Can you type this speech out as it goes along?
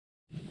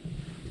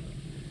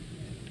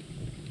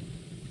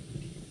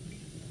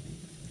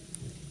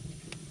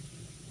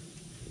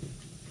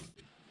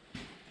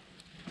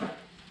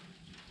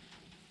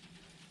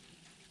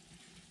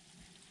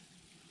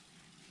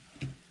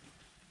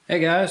Hey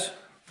guys,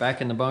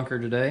 back in the bunker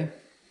today.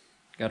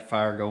 Got a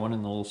fire going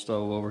in the little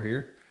stove over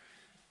here.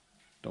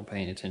 Don't pay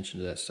any attention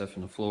to that stuff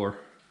in the floor.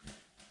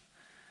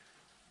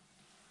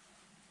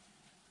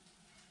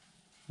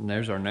 And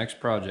there's our next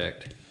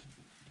project.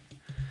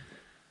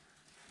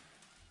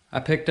 I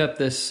picked up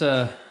this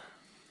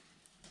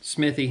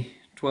Smithy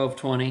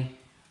 1220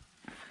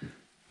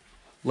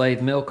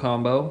 lathe mill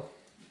combo.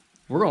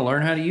 We're gonna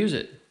learn how to use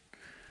it.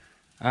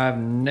 I've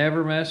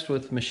never messed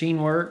with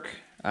machine work.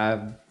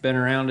 I've been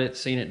around it,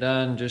 seen it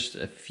done just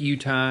a few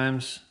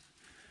times.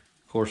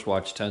 Of course,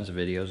 watched tons of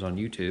videos on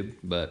YouTube,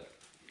 but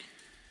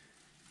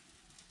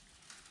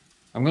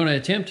I'm going to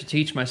attempt to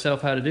teach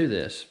myself how to do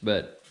this.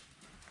 But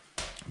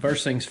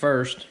first things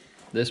first,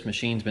 this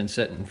machine's been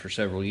sitting for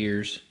several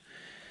years,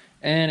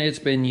 and it's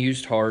been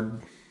used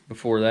hard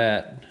before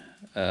that.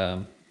 I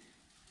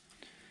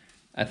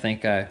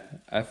think I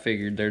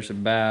figured there's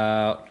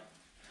about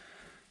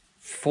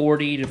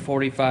 40 to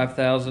 45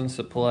 thousandths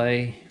of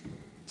play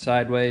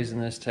sideways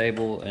in this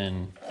table,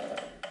 and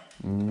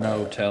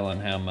no telling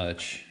how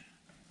much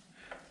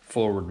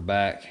forward to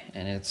back,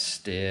 and it's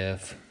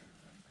stiff.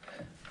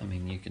 I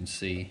mean, you can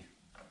see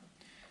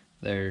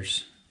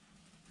there's,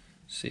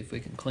 see if we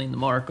can clean the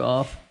mark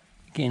off.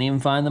 Can't even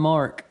find the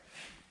mark.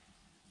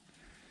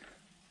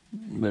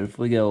 But if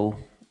we go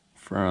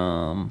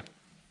from,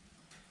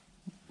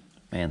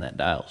 man, that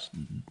dial's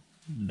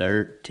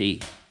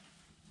dirty.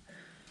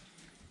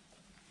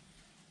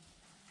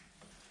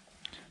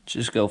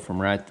 Just go from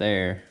right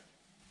there.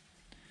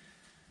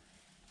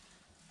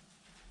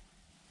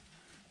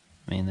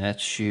 I mean,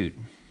 that's, shoot,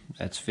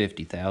 that's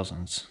 50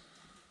 thousandths.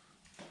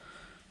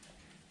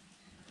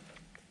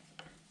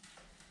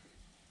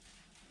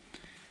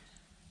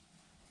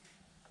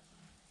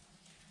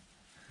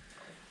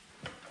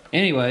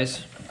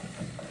 Anyways,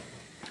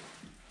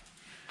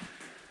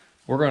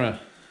 we're gonna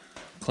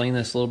clean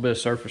this little bit of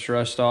surface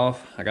rust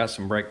off. I got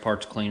some brake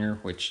parts cleaner,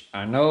 which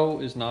I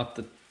know is not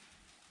the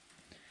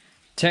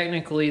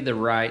technically the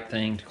right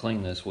thing to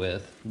clean this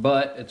with,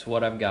 but it's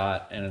what I've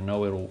got, and I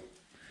know it'll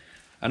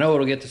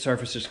get the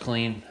surfaces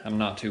clean. I'm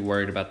not too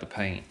worried about the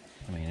paint.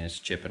 I mean, it's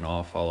chipping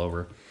off all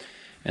over.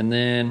 And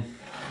then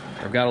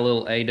I've got a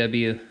little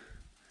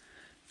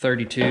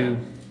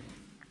AW32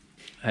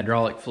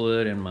 hydraulic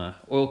fluid in my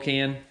oil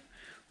can.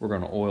 We're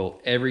going to oil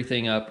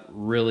everything up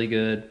really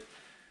good,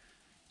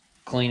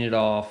 clean it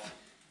off,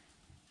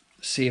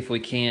 see if we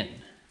can't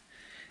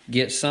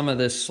get some of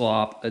this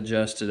slop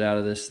adjusted out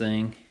of this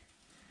thing.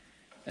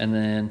 And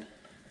then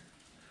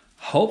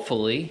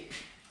hopefully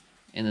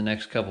in the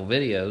next couple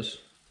videos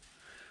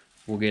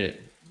we'll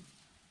get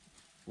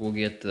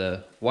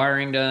the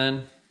wiring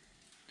done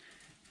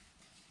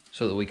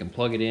so that we can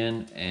plug it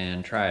in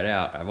and try it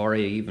out. I've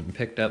already even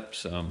picked up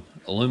some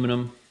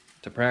aluminum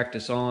to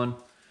practice on, to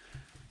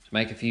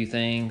make a few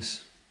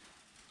things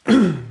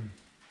and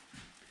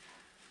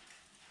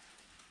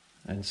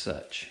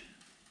such.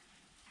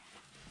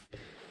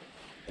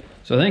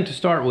 So I think to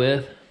start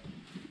with,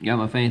 got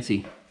my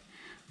fancy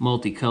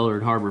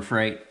multicolored Harbor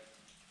Freight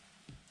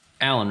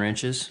Allen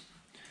wrenches.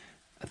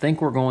 I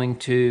think we're going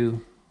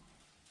to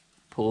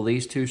pull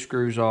these two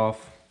screws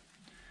off,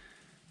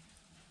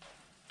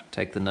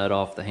 take the nut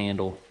off the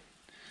handle,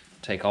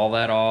 take all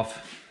that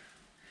off,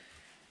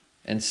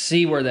 and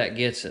see where that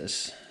gets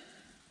us.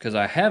 Because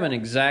I haven't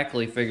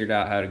exactly figured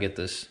out how to get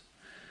this,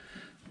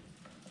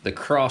 the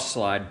cross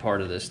slide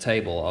part of this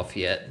table off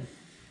yet.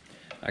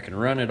 I can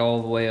run it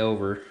all the way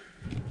over,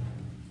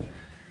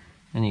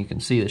 and you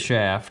can see the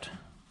shaft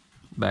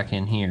back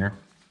in here,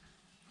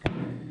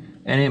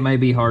 and it may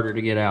be harder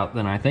to get out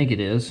than I think it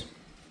is,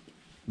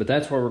 but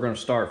that's where we're going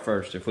to start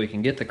first. If we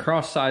can get the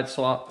cross slide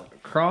slop,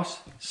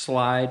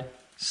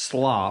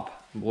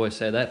 boy,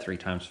 say that 3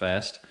 times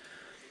fast,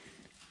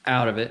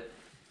 out of it,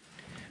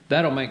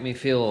 that'll make me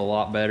feel a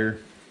lot better.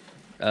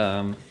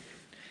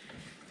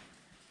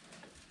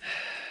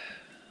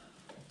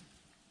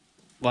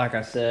 Like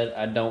I said,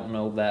 I don't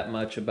know that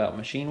much about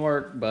machine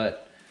work,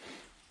 but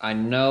I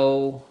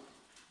know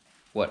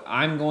what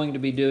I'm going to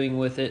be doing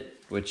with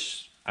it,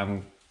 which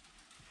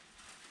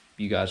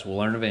you guys will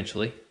learn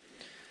eventually.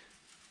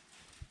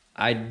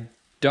 I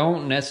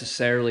don't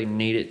necessarily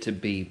need it to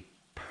be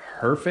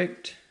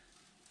perfect,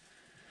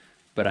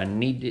 but I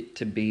need it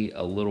to be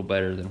a little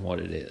better than what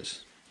it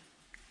is.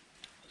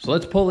 So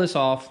let's pull this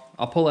off.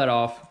 I'll pull that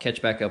off, catch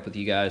back up with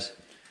you guys,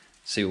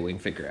 see what we can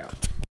figure out.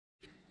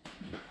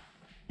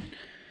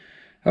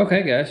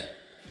 Okay guys,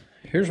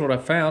 here's what I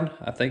found.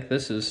 I think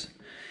it's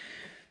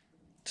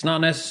not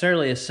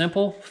necessarily a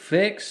simple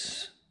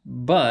fix,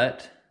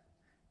 but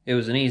it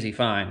was an easy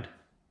find.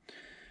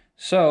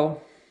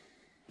 So,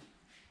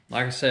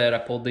 like I said, I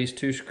pulled these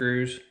 2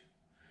 screws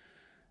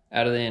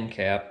out of the end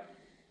cap.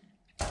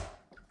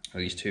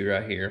 These 2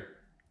 right here.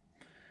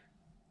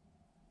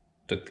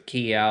 Took the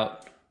key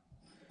out,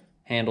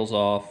 handles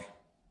off,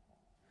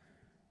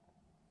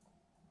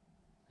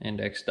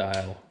 index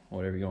dial,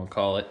 whatever you want to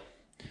call it.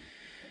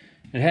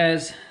 It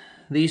has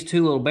these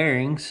 2 little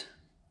bearings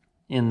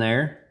in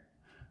there,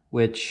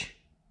 which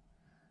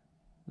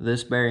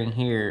this bearing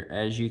here,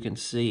 as you can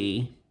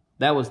see,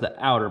 that was the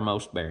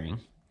outermost bearing.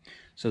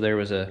 So there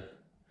was the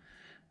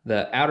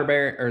outer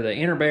bearing, or the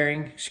inner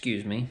bearing,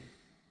 excuse me,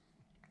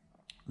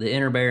 the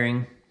inner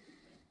bearing,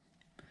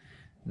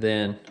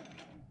 then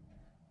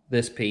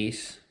this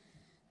piece,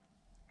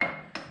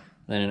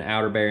 then an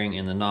outer bearing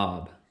in the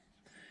knob.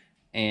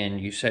 And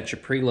you set your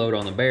preload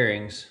on the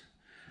bearings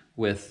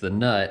with the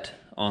nut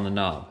on the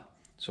knob.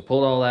 So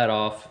pulled all that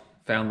off,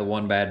 found the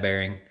one bad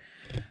bearing.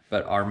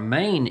 But our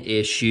main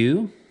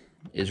issue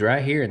is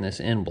right here in this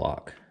end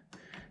block.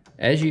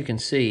 As you can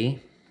see,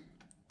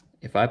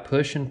 if I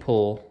push and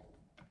pull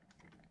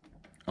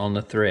on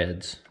the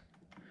threads,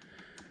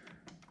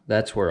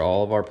 that's where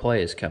all of our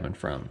play is coming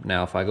from.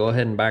 Now, if I go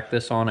ahead and back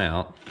this on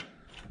out,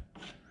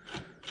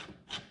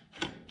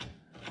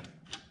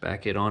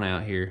 back it on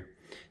out here,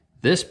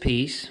 this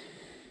piece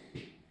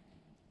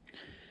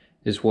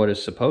is what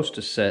is supposed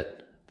to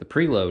set the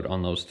preload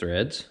on those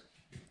threads.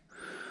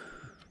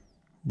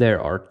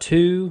 There are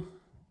two,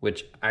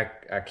 which I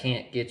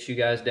can't get you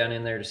guys down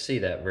in there to see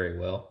that very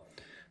well.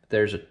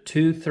 There's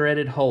two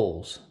threaded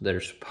holes that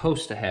are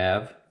supposed to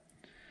have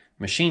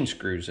machine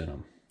screws in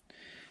them.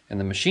 And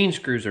the machine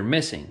screws are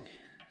missing.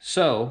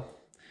 So,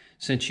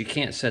 since you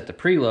can't set the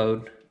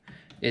preload,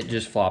 it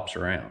just flops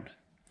around.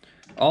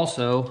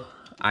 Also,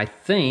 I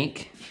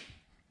think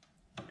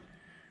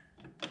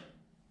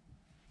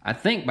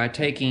by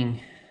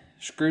taking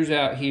screws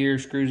out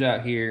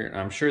here, and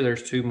I'm sure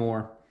there's two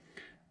more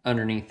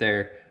underneath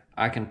there,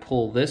 I can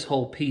pull this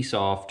whole piece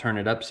off, turn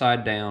it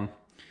upside down,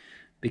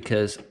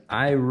 because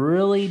I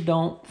really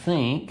don't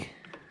think,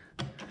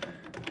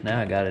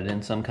 now I got it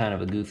in some kind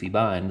of a goofy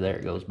bind, there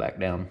it goes back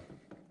down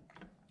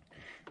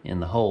in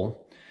the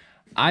hole.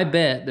 I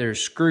bet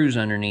there's screws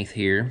underneath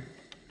here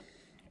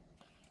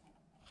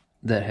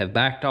that have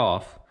backed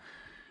off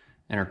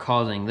and are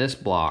causing this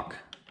block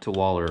to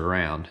waller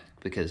around,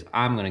 because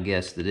I'm going to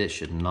guess that it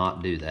should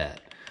not do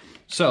that.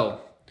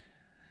 So,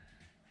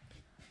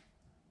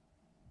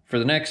 for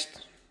the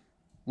next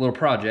little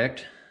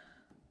project,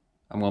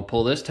 I'm going to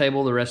pull this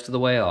table the rest of the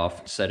way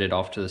off, set it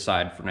off to the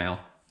side for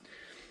now.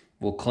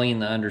 We'll clean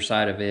the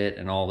underside of it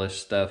and all this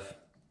stuff,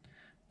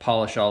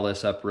 polish all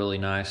this up really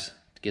nice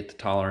to get the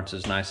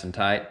tolerances nice and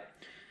tight.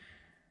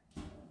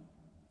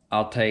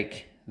 I'll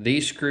take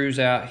these screws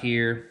out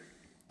here,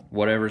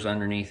 whatever's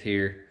underneath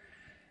here,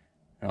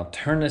 and I'll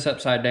turn this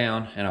upside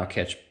down, and I'll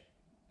catch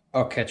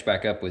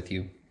back up with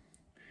you,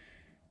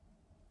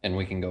 and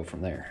we can go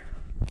from there.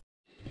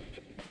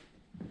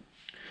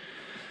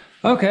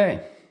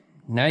 Okay,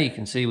 now you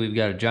can see we've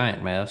got a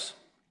giant mess.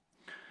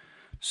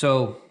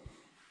 So,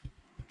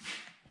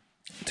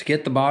 to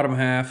get the bottom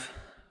half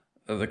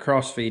of the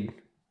crossfeed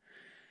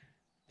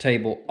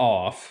table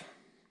off,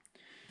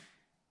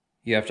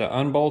 you have to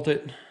unbolt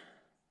it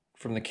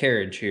from the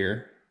carriage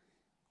here,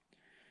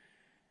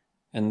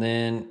 and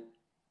then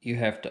you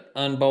have to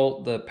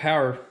unbolt the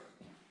power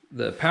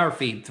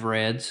feed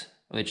threads,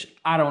 which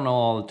I don't know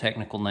all the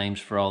technical names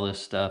for all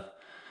this stuff.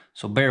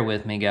 So bear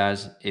with me,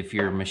 guys. If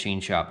you're a machine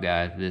shop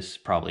guy, this is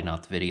probably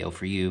not the video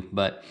for you.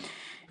 But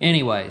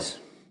anyways,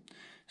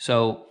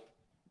 so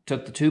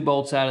took the two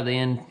bolts out of the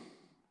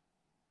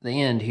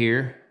end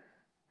here,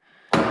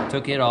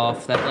 took it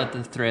off. That let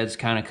the threads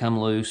kind of come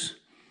loose.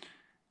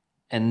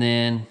 And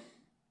then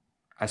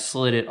I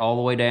slid it all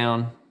the way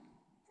down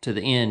to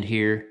the end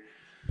here.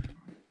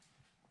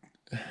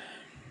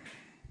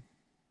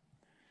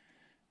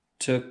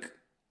 Took,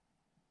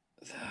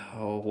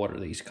 oh, what are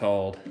these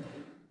called?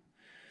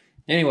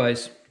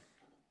 Anyways,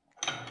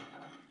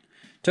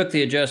 took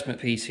the adjustment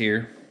piece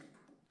here,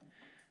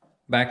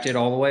 backed it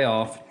all the way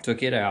off,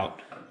 took it out,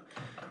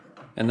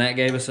 and that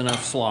gave us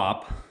enough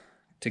slop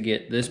to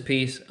get this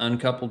piece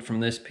uncoupled from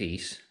this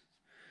piece,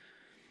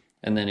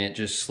 and then it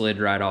just slid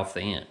right off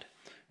the end.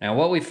 Now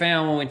what we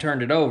found when we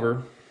turned it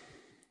over,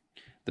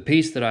 the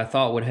piece that I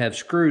thought would have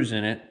screws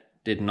in it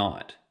did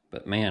not.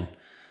 But man,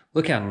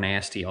 look how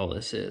nasty all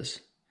this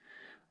is.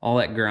 All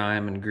that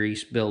grime and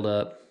grease build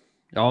up.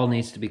 It all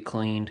needs to be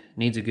cleaned.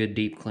 Needs a good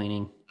deep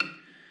cleaning.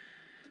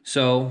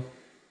 So,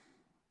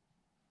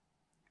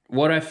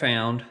 what I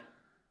found,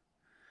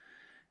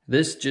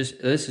 this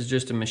is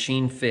just a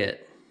machine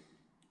fit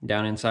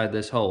down inside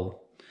this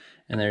hole.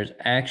 And there's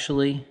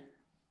actually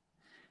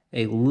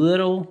a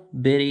little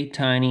bitty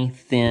tiny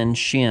thin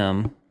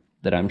shim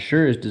that I'm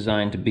sure is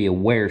designed to be a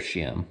wear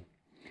shim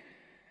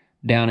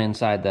down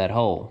inside that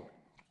hole.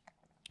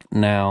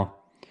 Now,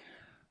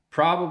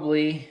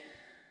 probably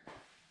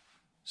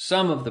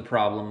some of the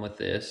problem with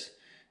this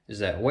is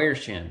that wear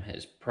shim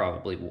has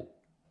probably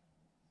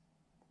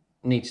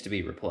needs to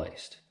be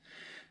replaced.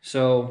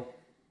 So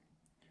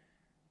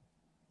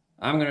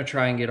I'm going to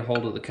try and get a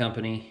hold of the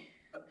company.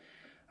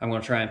 I'm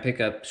going to try and pick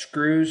up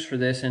screws for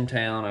this in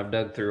town. I've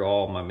dug through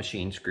all my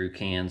machine screw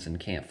cans and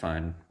can't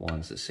find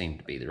ones that seem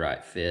to be the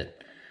right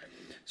fit.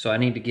 So I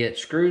need to get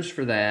screws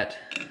for that.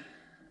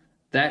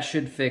 That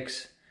should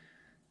fix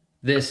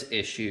this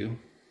issue.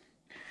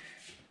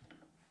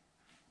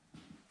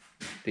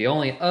 The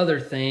only other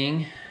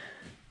thing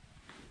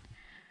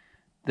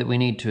that we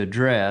need to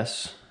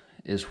address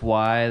is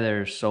why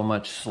there's so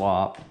much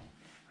slop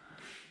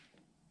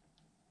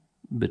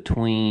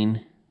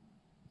between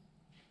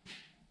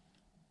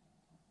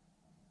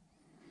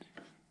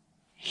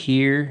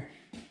here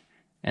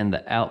and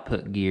the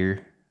output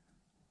gear.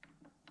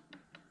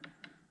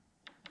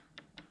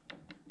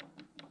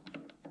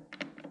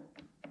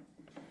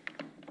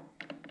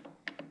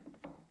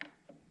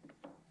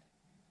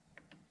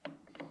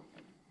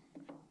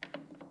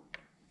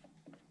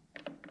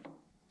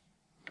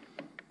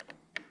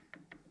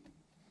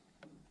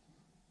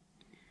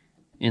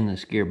 In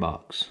this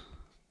gearbox.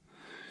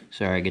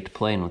 Sorry, I get to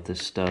playing with this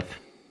stuff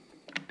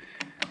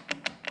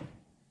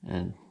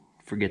and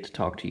forget to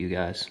talk to you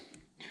guys.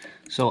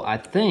 So I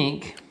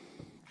think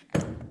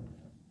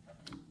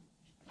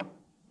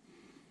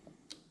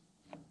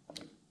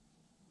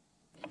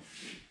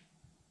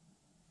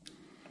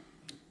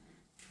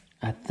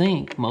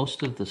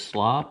most of the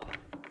slop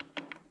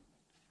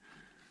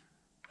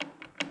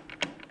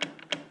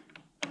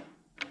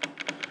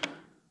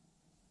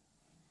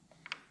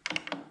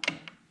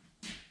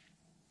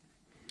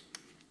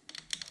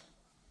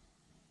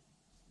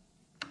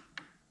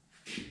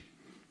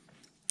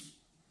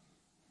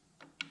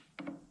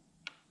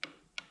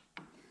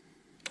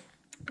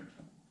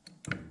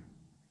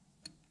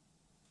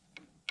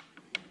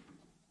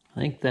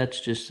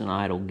that's just an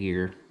idle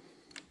gear.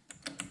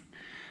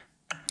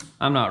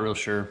 I'm not real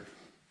sure.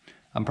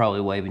 I'm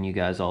probably waving you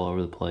guys all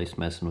over the place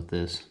messing with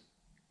this.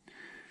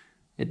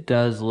 It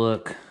does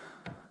look...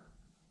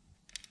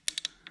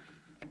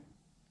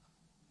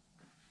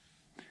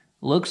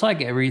 looks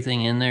like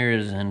everything in there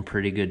is in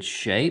pretty good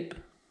shape.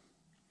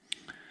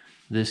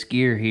 This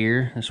gear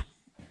here, this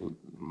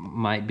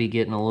might be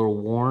getting a little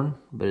worn,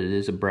 but it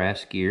is a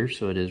brass gear,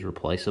 so it is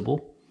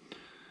replaceable.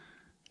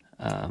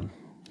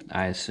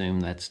 I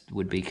assume that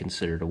would be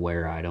considered a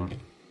wear item.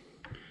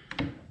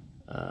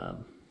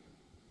 But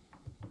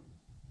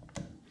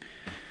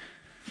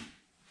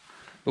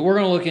we're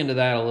going to look into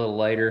that a little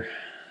later.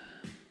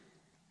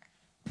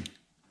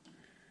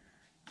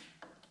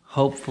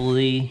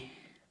 Hopefully,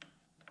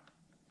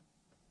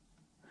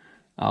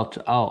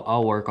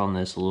 I'll work on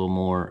this a little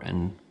more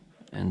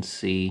and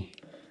see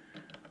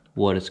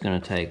what it's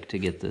going to take to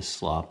get this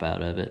slop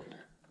out of it.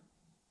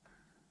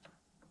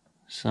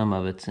 Some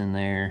of it's in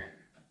there.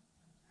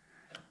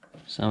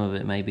 Some of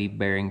it may be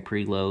bearing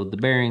preload. The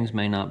bearings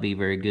may not be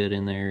very good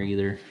in there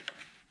either.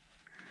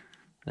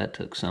 That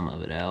took some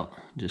of it out,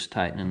 just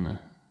tightening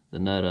the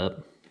nut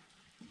up.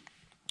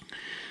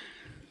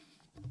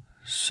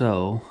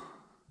 So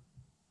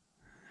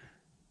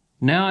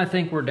now I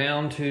think we're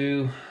down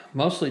to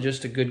mostly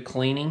just a good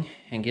cleaning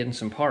and getting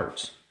some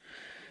parts.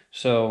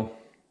 So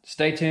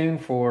stay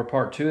tuned for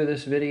part 2 of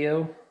this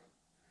video,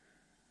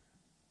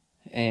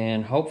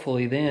 and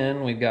hopefully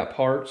then we've got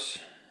parts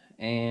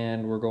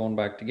and we're going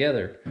back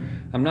together.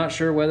 I'm not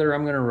sure whether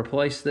I'm going to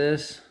replace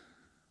this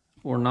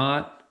or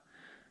not.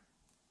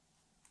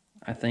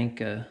 I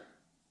think, I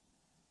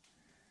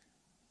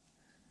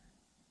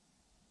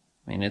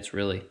mean, it's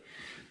really,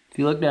 if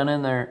you look down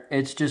in there,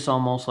 it's just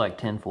almost like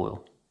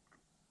tinfoil.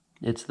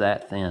 It's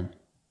that thin.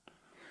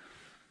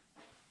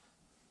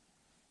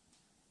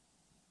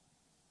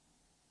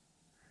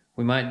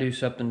 We might do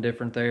something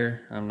different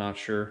there. I'm not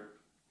sure.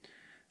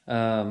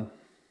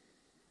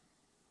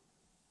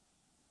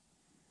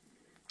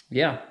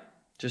 Yeah,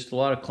 just a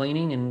lot of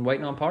cleaning and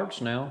waiting on parts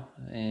now.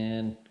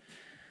 And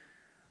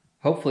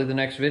hopefully the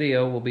next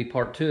video will be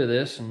part 2 of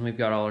this, and we've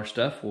got all our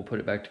stuff. We'll put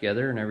it back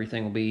together and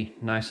everything will be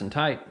nice and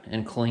tight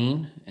and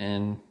clean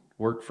and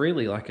work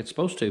freely like it's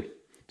supposed to.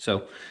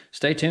 So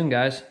stay tuned,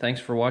 guys. Thanks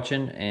for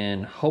watching,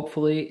 and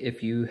hopefully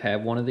if you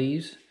have one of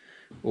these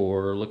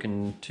or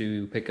looking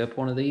to pick up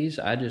one of these,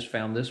 I just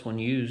found this one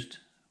used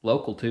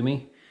local to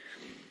me,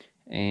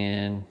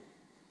 and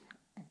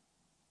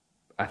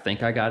I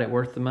think I got it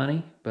worth the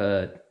money,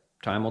 but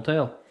time will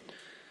tell.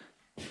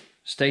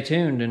 Stay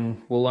tuned,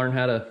 and we'll learn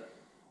how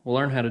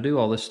to do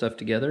all this stuff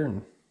together,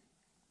 and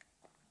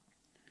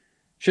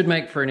should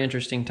make for an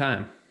interesting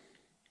time.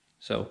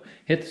 So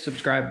hit the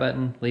subscribe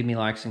button, leave me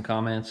likes and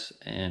comments,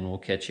 and we'll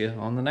catch you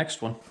on the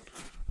next one.